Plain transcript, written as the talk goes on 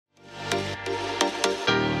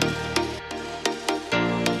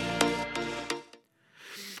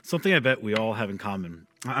Something I bet we all have in common.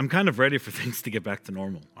 I'm kind of ready for things to get back to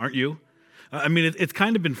normal, aren't you? I mean, it's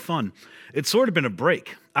kind of been fun. It's sort of been a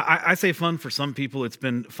break. I say fun for some people, it's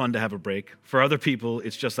been fun to have a break. For other people,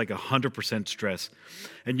 it's just like 100% stress.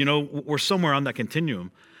 And you know, we're somewhere on that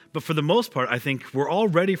continuum. But for the most part, I think we're all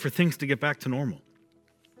ready for things to get back to normal.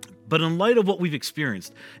 But in light of what we've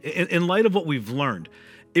experienced, in light of what we've learned,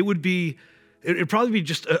 it'd probably be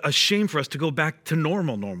just a shame for us to go back to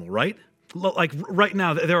normal, right? Like right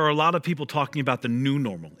now, there are a lot of people talking about the new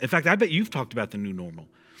normal. In fact, I bet you've talked about the new normal.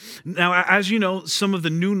 Now, as you know, some of the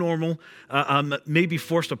new normal may be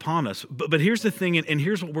forced upon us. But here's the thing, and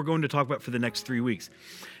here's what we're going to talk about for the next 3 weeks.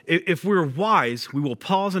 If we're wise, we will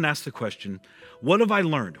pause and ask the question, what have I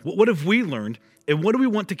learned? What have we learned? And what do we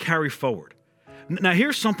want to carry forward? Now,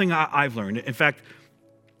 here's something I've learned. In fact,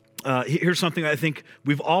 here's something I think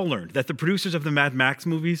we've all learned, that the producers of the Mad Max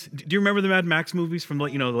movies, do you remember the Mad Max movies from the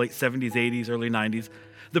late 70s, 80s, early 90s?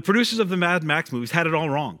 The producers of the Mad Max movies had it all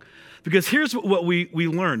wrong. Because here's what we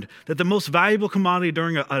learned, that the most valuable commodity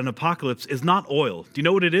during an apocalypse is not oil. Do you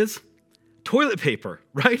know what it is? Toilet paper,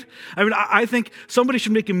 right? I mean, I think somebody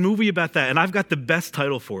should make a movie about that, and I've got the best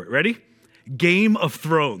title for it. Ready? Game of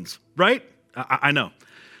Thrones, right? I know.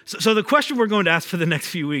 So the question we're going to ask for the next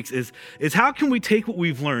few weeks is how can we take what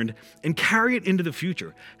we've learned and carry it into the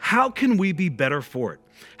future? How can we be better for it?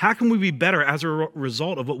 How can we be better as a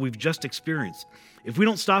result of what we've just experienced? If we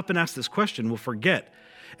don't stop and ask this question, we'll forget.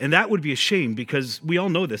 And that would be a shame, because we all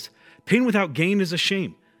know this. Pain without gain is a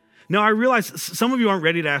shame. Now, I realize some of you aren't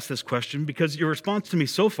ready to ask this question, because your response to me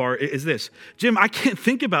so far is this: Jim, I can't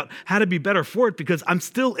think about how to be better for it because I'm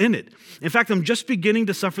still in it. In fact, I'm just beginning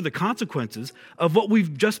to suffer the consequences of what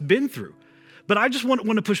we've just been through. But I just want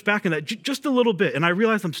to push back on that just a little bit. And I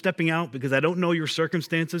realize I'm stepping out because I don't know your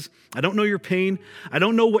circumstances. I don't know your pain. I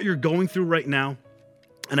don't know what you're going through right now.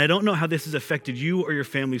 And I don't know how this has affected you or your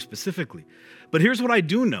family specifically. But here's what I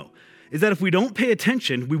do know, is that if we don't pay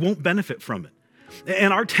attention, we won't benefit from it.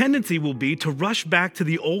 And our tendency will be to rush back to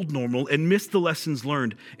the old normal and miss the lessons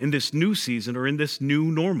learned in this new season or in this new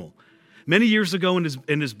normal. Many years ago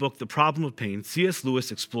in his book, The Problem of Pain, C.S.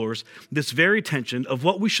 Lewis explores this very tension of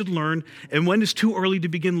what we should learn and when it's too early to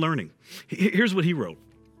begin learning. Here's what he wrote.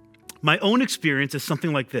 My own experience is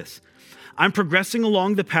something like this. I'm progressing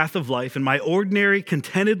along the path of life in my ordinary,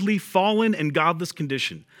 contentedly fallen and godless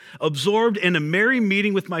condition, absorbed in a merry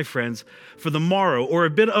meeting with my friends for the morrow or a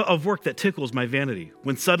bit of work that tickles my vanity,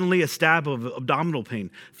 when suddenly a stab of abdominal pain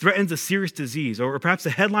threatens a serious disease, or perhaps a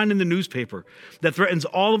headline in the newspaper that threatens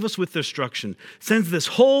all of us with destruction, sends this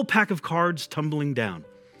whole pack of cards tumbling down.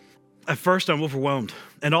 At first, I'm overwhelmed,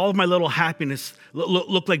 and all of my little happiness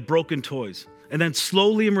look like broken toys. And then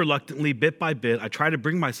slowly and reluctantly, bit by bit, I try to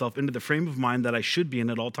bring myself into the frame of mind that I should be in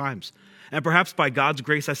at all times. And perhaps by God's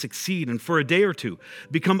grace, I succeed, and for a day or two,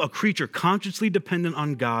 become a creature consciously dependent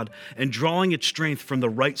on God and drawing its strength from the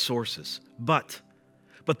right sources. But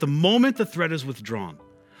the moment the thread is withdrawn,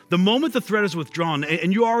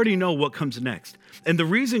 and you already know what comes next. And the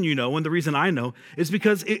reason you know, and the reason I know, is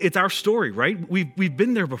because it's our story, right? We've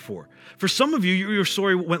been there before. For some of you, your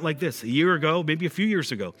story went like this. A year ago, maybe a few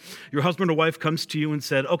years ago, your husband or wife comes to you and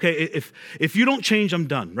said, okay, if you don't change, I'm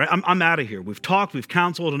done, right? I'm out of here. We've talked, we've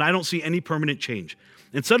counseled, and I don't see any permanent change.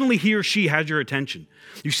 And suddenly he or she had your attention.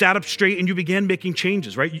 You sat up straight and you began making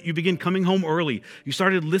changes, right? You began coming home early. You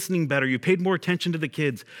started listening better. You paid more attention to the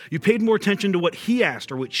kids. You paid more attention to what he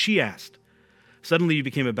asked or what she asked. Suddenly you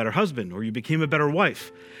became a better husband, or you became a better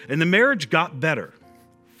wife. And the marriage got better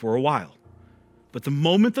for a while. But the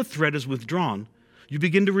moment the thread is withdrawn, you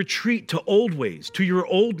begin to retreat to old ways, to your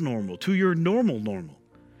old normal, to your normal.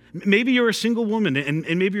 Maybe you're a single woman, and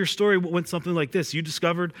maybe your story went something like this. You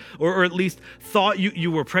discovered, or at least thought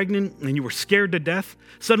you were pregnant, and you were scared to death.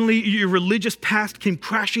 Suddenly, your religious past came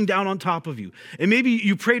crashing down on top of you. And maybe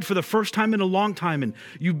you prayed for the first time in a long time, and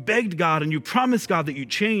you begged God, and you promised God that you'd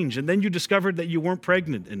change, and then you discovered that you weren't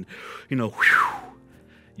pregnant, and,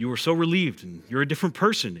 you were so relieved, and you're a different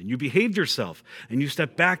person, and you behaved yourself, and you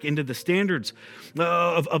stepped back into the standards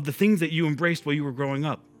of the things that you embraced while you were growing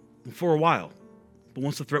up for a while. But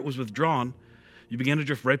once the threat was withdrawn, you began to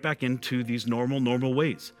drift right back into these normal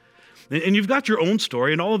ways. And you've got your own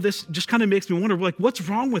story, and all of this just kind of makes me wonder, what's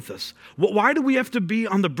wrong with us? Why do we have to be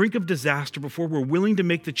on the brink of disaster before we're willing to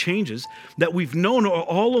make the changes that we've known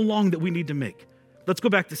all along that we need to make? Let's go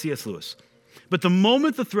back to C.S. Lewis. But the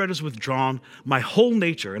moment the thread is withdrawn, my whole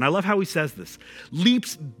nature, and I love how he says this,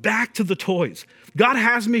 leaps back to the toys. God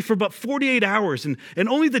has me for about 48 hours, and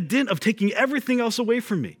only the dint of taking everything else away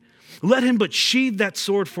from me. Let him but sheathe that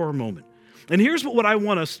sword for a moment. And here's what I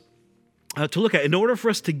want us to look at. In order for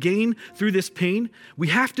us to gain through this pain, we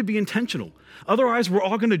have to be intentional. Otherwise, we're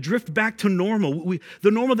all going to drift back to normal,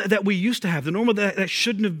 the normal that we used to have, the normal that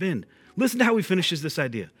shouldn't have been. Listen to how he finishes this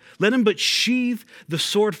idea. Let him but sheathe the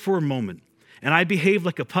sword for a moment, and I behave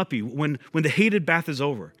like a puppy when the hated bath is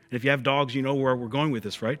over. And if you have dogs, you know where we're going with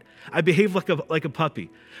this, right? I behave like a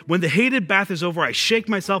puppy. When the hated bath is over, I shake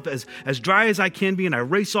myself as dry as I can be, and I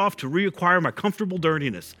race off to reacquire my comfortable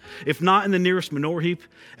dirtiness. If not in the nearest manure heap,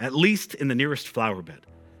 at least in the nearest flower bed.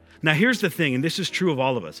 Now here's the thing, and this is true of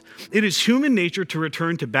all of us. It is human nature to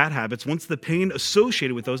return to bad habits once the pain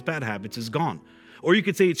associated with those bad habits is gone. Or you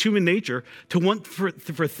could say it's human nature to want for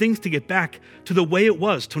things to get back to the way it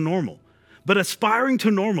was, to normal. But aspiring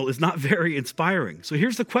to normal is not very inspiring. So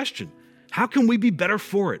here's the question. How can we be better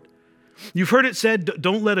for it? You've heard it said,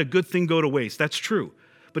 don't let a good thing go to waste. That's true.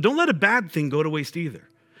 But don't let a bad thing go to waste either.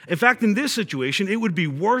 In fact, in this situation, it would be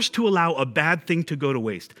worse to allow a bad thing to go to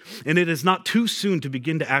waste. And it is not too soon to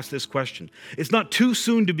begin to ask this question. It's not too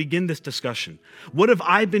soon to begin this discussion. What have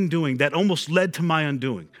I been doing that almost led to my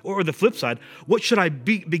undoing? Or the flip side, what should I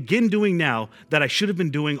begin doing now that I should have been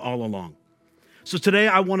doing all along? So today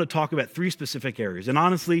I want to talk about 3 specific areas. And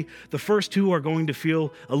honestly, the first 2 are going to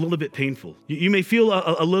feel a little bit painful. You may feel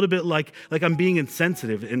a little bit like I'm being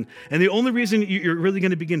insensitive. And the only reason you're really going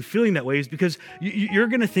to begin feeling that way is because you're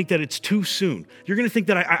going to think that it's too soon. You're going to think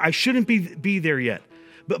that I shouldn't be there yet.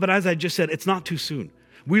 But as I just said, it's not too soon.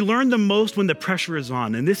 We learn the most when the pressure is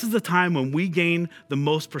on. And this is the time when we gain the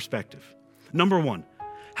most perspective. Number 1,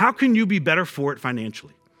 how can you be better for it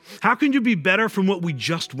financially? How can you be better from what we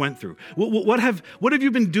just went through? What have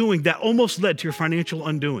you been doing that almost led to your financial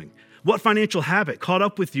undoing? What financial habit caught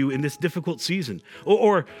up with you in this difficult season?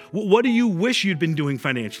 Or what do you wish you'd been doing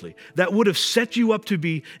financially that would have set you up to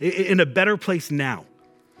be in a better place now?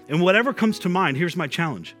 And whatever comes to mind, here's my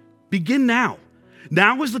challenge. Begin now.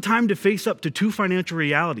 Now is the time to face up to 2 financial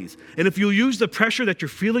realities. And if you'll use the pressure that you're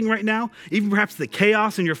feeling right now, even perhaps the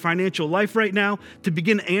chaos in your financial life right now, to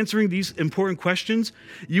begin answering these important questions,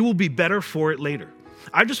 you will be better for it later.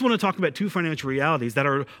 I just want to talk about 2 financial realities that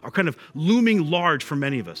are kind of looming large for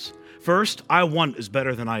many of us. First, I want is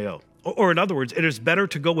better than I owe. Or in other words, it is better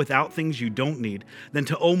to go without things you don't need than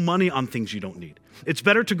to owe money on things you don't need. It's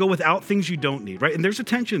better to go without things you don't need, right? And there's a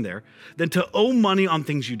tension there than to owe money on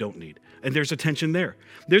things you don't need. And there's a tension there.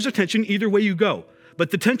 There's a tension either way you go.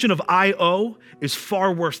 But the tension of I owe is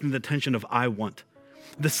far worse than the tension of I want.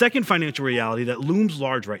 The second financial reality that looms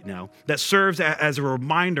large right now, that serves as a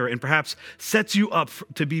reminder and perhaps sets you up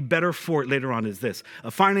to be better for it later on is this.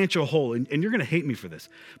 A financial hole, and you're going to hate me for this,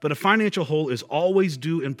 but a financial hole is always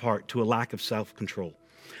due in part to a lack of self-control.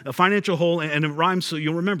 A financial hole, and it rhymes so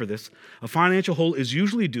you'll remember this, a financial hole is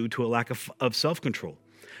usually due to a lack of self-control.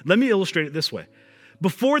 Let me illustrate it this way.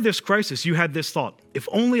 Before this crisis, you had this thought, if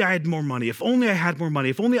only I had more money, if only I had more money,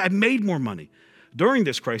 if only I made more money. During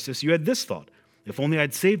this crisis, you had this thought, if only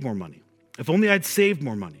I'd saved more money, if only I'd saved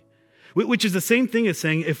more money, which is the same thing as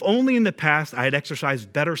saying, if only in the past I had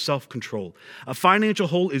exercised better self-control. A financial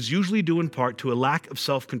hole is usually due in part to a lack of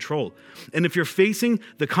self-control. And if you're facing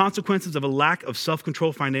the consequences of a lack of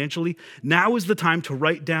self-control financially, now is the time to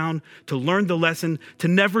write down, to learn the lesson, to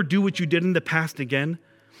never do what you did in the past again,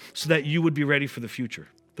 so that you would be ready for the future.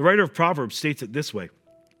 The writer of Proverbs states it this way.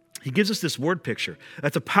 He gives us this word picture.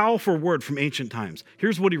 That's a powerful word from ancient times.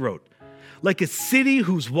 Here's what he wrote. Like a city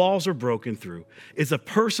whose walls are broken through is a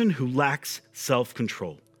person who lacks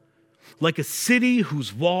self-control. Like a city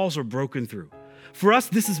whose walls are broken through. For us,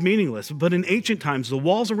 this is meaningless, but in ancient times, the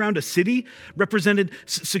walls around a city represented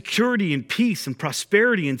security and peace and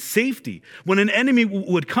prosperity and safety. When an enemy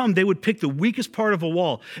would come, they would pick the weakest part of a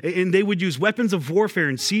wall, and they would use weapons of warfare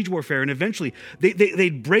and siege warfare, and eventually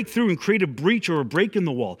they'd break through and create a breach or a break in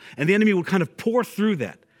the wall, and the enemy would kind of pour through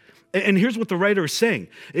that. And here's what the writer is saying,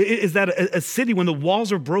 is that a city, when the walls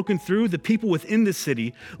are broken through, the people within the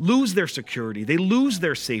city lose their security, they lose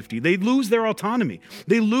their safety, they lose their autonomy,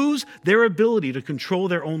 they lose their ability to control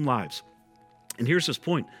their own lives. And here's his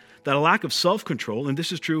point, that a lack of self-control, and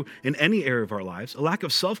this is true in any area of our lives, a lack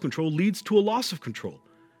of self-control leads to a loss of control.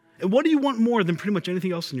 And what do you want more than pretty much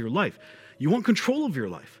anything else in your life? You want control of your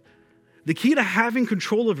life. The key to having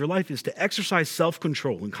control of your life is to exercise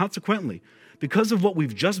self-control, and consequently, because of what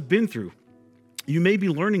we've just been through, you may be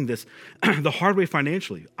learning this the hard way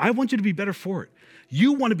financially. I want you to be better for it.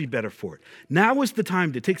 You want to be better for it. Now is the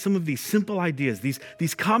time to take some of these simple ideas,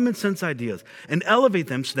 these common sense ideas, and elevate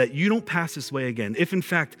them so that you don't pass this way again, if in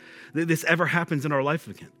fact this ever happens in our life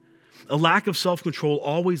again. A lack of self-control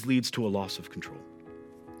always leads to a loss of control.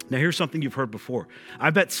 Now, here's something you've heard before. I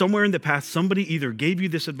bet somewhere in the past, somebody either gave you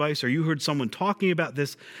this advice or you heard someone talking about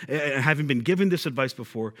this, having been given this advice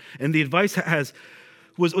before. And the advice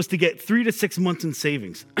was to get 3 to 6 months in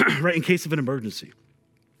savings, right, in case of an emergency.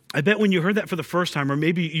 I bet when you heard that for the first time, or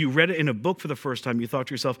maybe you read it in a book for the first time, you thought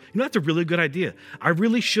to yourself, that's a really good idea. I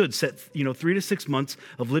really should set, 3 to 6 months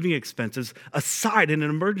of living expenses aside in an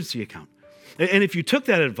emergency account. And if you took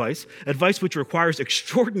that advice which requires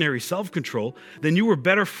extraordinary self-control, then you were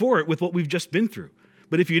better for it with what we've just been through.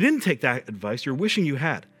 But if you didn't take that advice, you're wishing you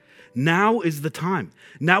had. Now is the time.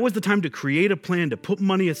 Now is the time to create a plan, to put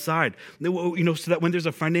money aside, so that when there's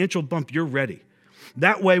a financial bump, you're ready.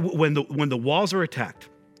 That way, when the walls are attacked,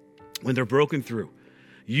 when they're broken through,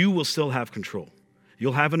 you will still have control.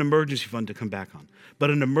 You'll have an emergency fund to come back on. But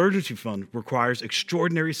an emergency fund requires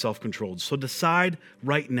extraordinary self-control. So decide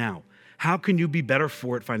right now. How can you be better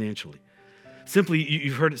for it financially? Simply,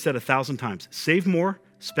 you've heard it said 1,000 times, save more,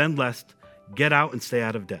 spend less, get out and stay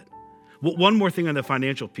out of debt. Well, one more thing on the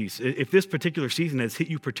financial piece. If this particular season has hit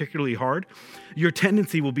you particularly hard, your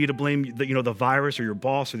tendency will be to blame the virus or your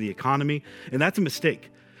boss or the economy, and that's a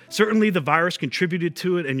mistake. Certainly the virus contributed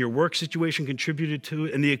to it and your work situation contributed to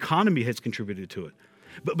it and the economy has contributed to it.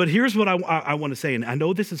 But here's what I want to say, and I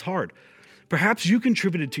know this is hard. Perhaps you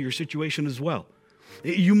contributed to your situation as well.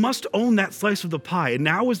 You must own that slice of the pie, and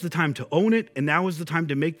now is the time to own it, and now is the time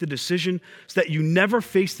to make the decision so that you never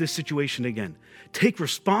face this situation again. Take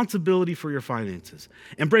responsibility for your finances.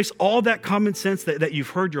 Embrace all that common sense that you've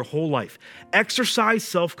heard your whole life. Exercise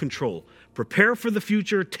self-control. Prepare for the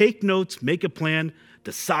future, take notes, make a plan,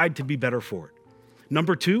 decide to be better for it.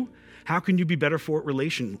 Number 2, how can you be better for it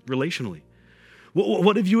relationally?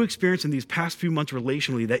 What have you experienced in these past few months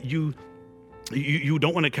relationally that you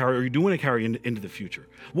don't want to carry or you do want to carry into the future?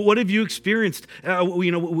 What have you experienced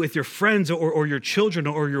with your friends or your children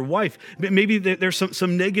or your wife? Maybe there's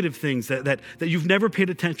some negative things that you've never paid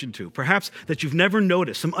attention to, perhaps that you've never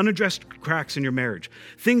noticed, some unaddressed cracks in your marriage,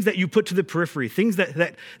 things that you put to the periphery, things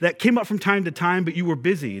that came up from time to time, but you were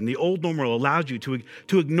busy and the old normal allowed you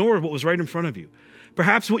to ignore what was right in front of you.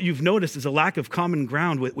 Perhaps what you've noticed is a lack of common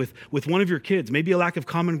ground with one of your kids, maybe a lack of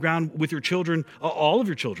common ground with your children, all of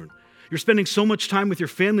your children. You're spending so much time with your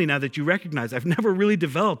family now that you recognize, I've never really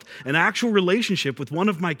developed an actual relationship with one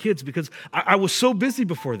of my kids because I was so busy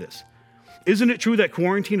before this. Isn't it true that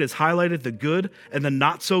quarantine has highlighted the good and the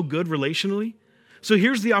not so good relationally? So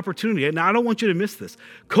here's the opportunity, and I don't want you to miss this.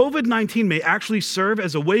 COVID-19 may actually serve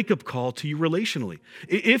as a wake-up call to you relationally.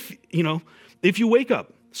 If you wake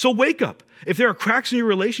up. So wake up. If there are cracks in your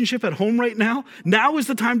relationship at home right now is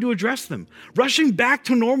the time to address them. Rushing back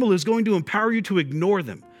to normal is going to empower you to ignore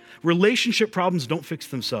them. Relationship problems don't fix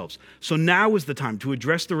themselves. So now is the time to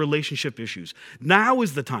address the relationship issues. Now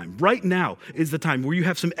is the time, right now is the time where you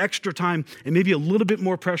have some extra time and maybe a little bit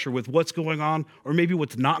more pressure with what's going on or maybe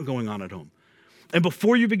what's not going on at home. And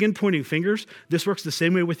before you begin pointing fingers, this works the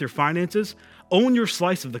same way with your finances. Own your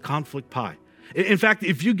slice of the conflict pie. In fact,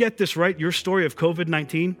 if you get this right, your story of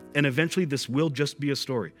COVID-19, and eventually this will just be a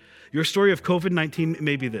story. Your story of COVID-19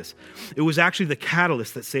 may be this. It was actually the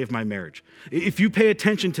catalyst that saved my marriage. If you pay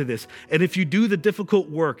attention to this, and if you do the difficult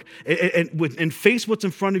work and face what's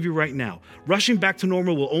in front of you right now, rushing back to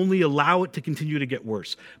normal will only allow it to continue to get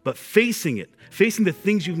worse. But facing the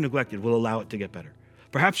things you've neglected will allow it to get better.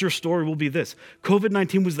 Perhaps your story will be this.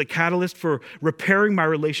 COVID-19 was the catalyst for repairing my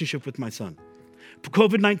relationship with my son.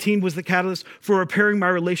 COVID-19 was the catalyst for repairing my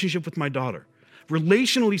relationship with my daughter.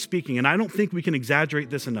 Relationally speaking, and I don't think we can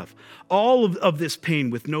exaggerate this enough, all of this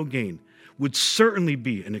pain with no gain would certainly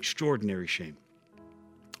be an extraordinary shame.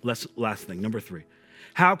 Last thing, number 3.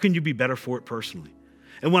 How can you be better for it personally?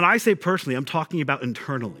 And when I say personally, I'm talking about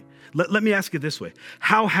internally. Let me ask it this way.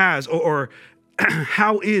 How is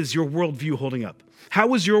your worldview holding up?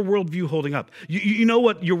 How is your worldview holding up? You know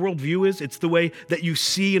what your worldview is? It's the way that you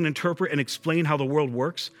see and interpret and explain how the world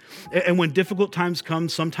works. And when difficult times come,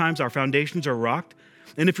 sometimes our foundations are rocked.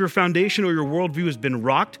 And if your foundation or your worldview has been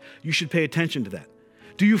rocked, you should pay attention to that.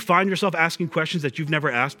 Do you find yourself asking questions that you've never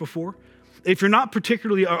asked before? If you're not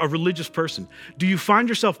particularly a religious person, do you find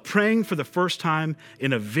yourself praying for the first time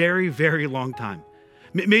in a very, very long time?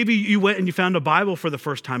 Maybe you went and you found a Bible for the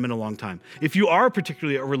first time in a long time. If you are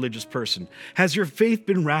particularly a religious person, has your faith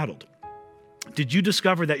been rattled? Did you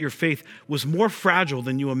discover that your faith was more fragile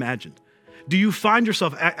than you imagined? Do you find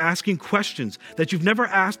yourself asking questions that you've never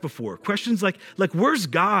asked before? Questions like where's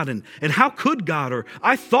God and how could God, or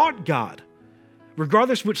I thought God?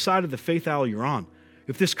 Regardless which side of the faith aisle you're on,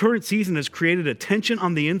 if this current season has created a tension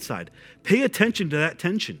on the inside, pay attention to that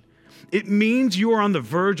tension. It means you are on the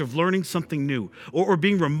verge of learning something new or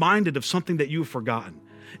being reminded of something that you have forgotten.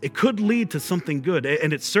 it could lead to something good,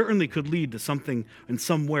 and it certainly could lead to something and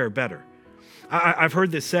somewhere better. I've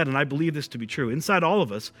heard this said, and I believe this to be true. Inside all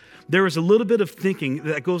of us, there is a little bit of thinking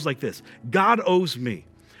that goes like this: God owes me.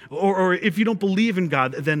 Or if you don't believe in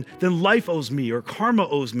God, then life owes me, or karma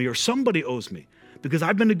owes me, or somebody owes me, because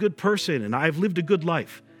I've been a good person and I've lived a good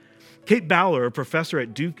life. Kate Bowler, a professor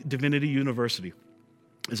at Duke Divinity University,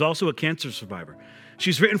 is also a cancer survivor.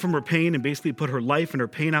 She's written from her pain and basically put her life and her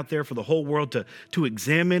pain out there for the whole world to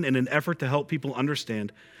examine in an effort to help people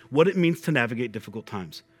understand what it means to navigate difficult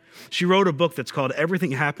times. She wrote a book that's called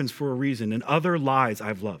Everything Happens for a Reason and Other Lies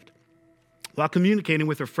I've Loved. While communicating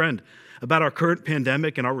with her friend about our current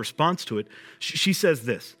pandemic and our response to it, she says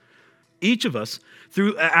this: each of us,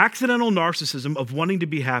 through accidental narcissism of wanting to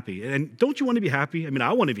be happy, and don't you want to be happy? I mean,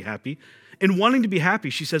 I want to be happy. In wanting to be happy,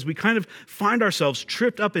 she says, we kind of find ourselves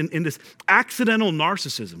tripped up in this accidental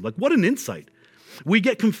narcissism. Like, what an insight. We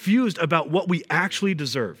get confused about what we actually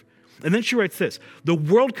deserve. And then she writes this: the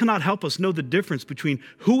world cannot help us know the difference between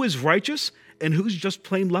who is righteous and who's just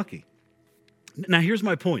plain lucky. Now, here's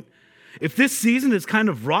my point. If this season has kind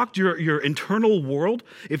of rocked your internal world,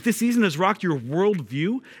 if this season has rocked your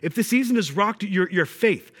worldview, if this season has rocked your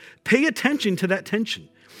faith, pay attention to that tension.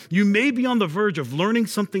 You may be on the verge of learning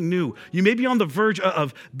something new. You may be on the verge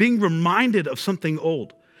of being reminded of something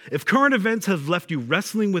old. If current events have left you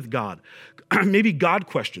wrestling with God, maybe God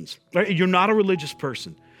questions, right? You're not a religious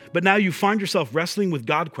person, but now you find yourself wrestling with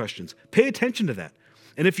God questions. Pay attention to that.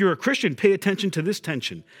 And if you're a Christian, pay attention to this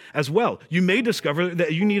tension as well. You may discover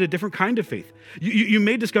that you need a different kind of faith. You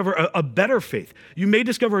may discover a better faith. You may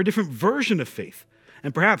discover a different version of faith.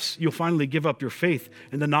 And perhaps you'll finally give up your faith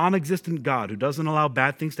in the non-existent God who doesn't allow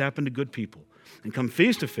bad things to happen to good people, and come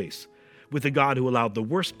face to face with the God who allowed the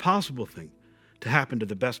worst possible thing to happen to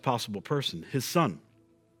the best possible person, his son.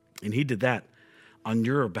 And he did that on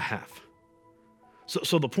your behalf.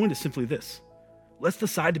 So the point is simply this: let's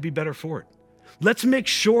decide to be better for it. Let's make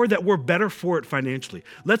sure that we're better for it financially.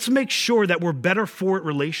 Let's make sure that we're better for it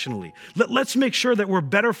relationally. Let's make sure that we're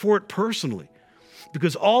better for it personally.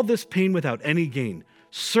 Because all this pain without any gain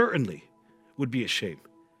certainly would be a shame.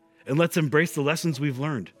 And let's embrace the lessons we've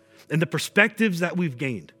learned and the perspectives that we've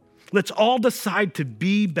gained. Let's all decide to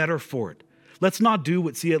be better for it. Let's not do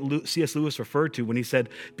what C.S. Lewis referred to when he said,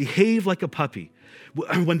 behave like a puppy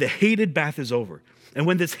when the hated bath is over. And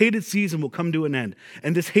when this hated season will come to an end,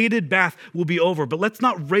 and this hated bath will be over. But let's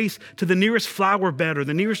not race to the nearest flower bed or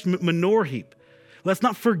the nearest manure heap. Let's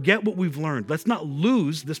not forget what we've learned. Let's not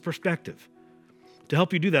lose this perspective. To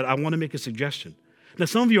help you do that, I want to make a suggestion. Now,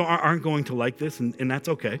 some of you aren't going to like this, and that's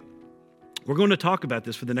okay. We're going to talk about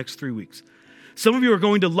this for the next 3 weeks. Some of you are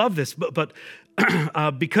going to love this, but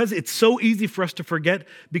because it's so easy for us to forget,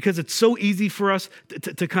 because it's so easy for us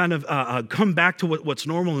to kind of come back to what's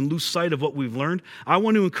normal and lose sight of what we've learned, I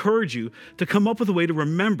want to encourage you to come up with a way to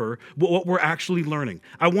remember what we're actually learning.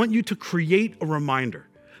 I want you to create a reminder.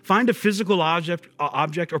 Find a physical object,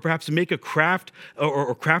 or perhaps make a craft,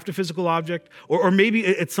 or craft a physical object, or maybe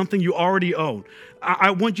it's something you already own. I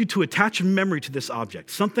want you to attach a memory to this object,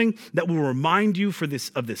 something that will remind you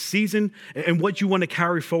of this season and what you want to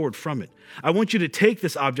carry forward from it. I want you to take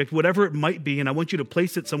this object, whatever it might be, and I want you to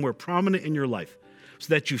place it somewhere prominent in your life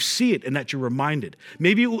so that you see it and that you're reminded.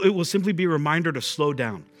 Maybe it will simply be a reminder to slow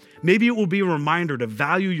down. Maybe it will be a reminder to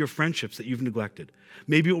value your friendships that you've neglected.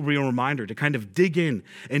 Maybe it will be a reminder to kind of dig in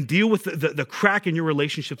and deal with the crack in your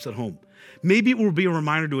relationships at home. Maybe it will be a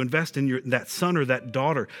reminder to invest in that son or that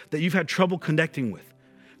daughter that you've had trouble connecting with.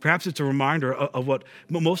 Perhaps it's a reminder of what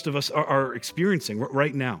most of us are experiencing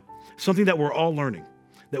right now, something that we're all learning,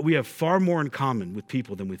 that we have far more in common with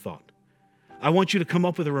people than we thought. I want you to come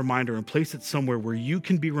up with a reminder and place it somewhere where you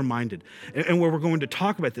can be reminded, and where we're going to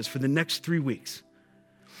talk about this for the next 3 weeks.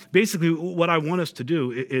 Basically, what I want us to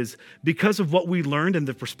do is, because of what we learned and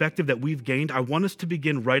the perspective that we've gained, I want us to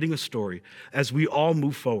begin writing a story as we all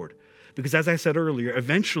move forward. Because as I said earlier,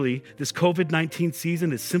 eventually this COVID-19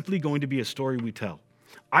 season is simply going to be a story we tell.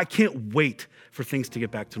 I can't wait for things to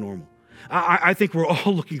get back to normal. I think we're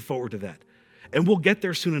all looking forward to that. And we'll get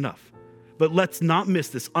there soon enough. But let's not miss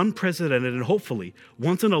this unprecedented and hopefully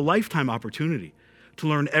once-in-a-lifetime opportunity to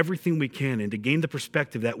learn everything we can and to gain the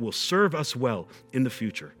perspective that will serve us well in the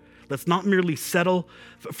future. Let's not merely settle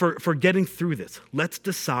for getting through this. Let's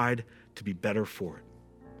decide to be better for it.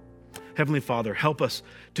 Heavenly Father, help us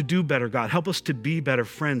to do better, God. Help us to be better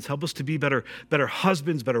friends. Help us to be better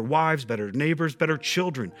husbands, better wives, better neighbors, better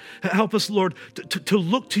children. Help us, Lord, to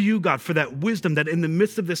look to you, God, for that wisdom that in the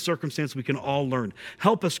midst of this circumstance we can all learn.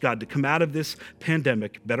 Help us, God, to come out of this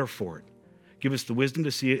pandemic better for it. Give us the wisdom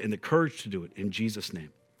to see it and the courage to do it. In Jesus'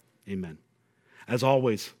 name, amen. As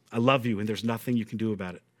always, I love you, and there's nothing you can do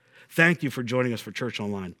about it. Thank you for joining us for Church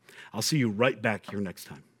Online. I'll see you right back here next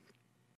time.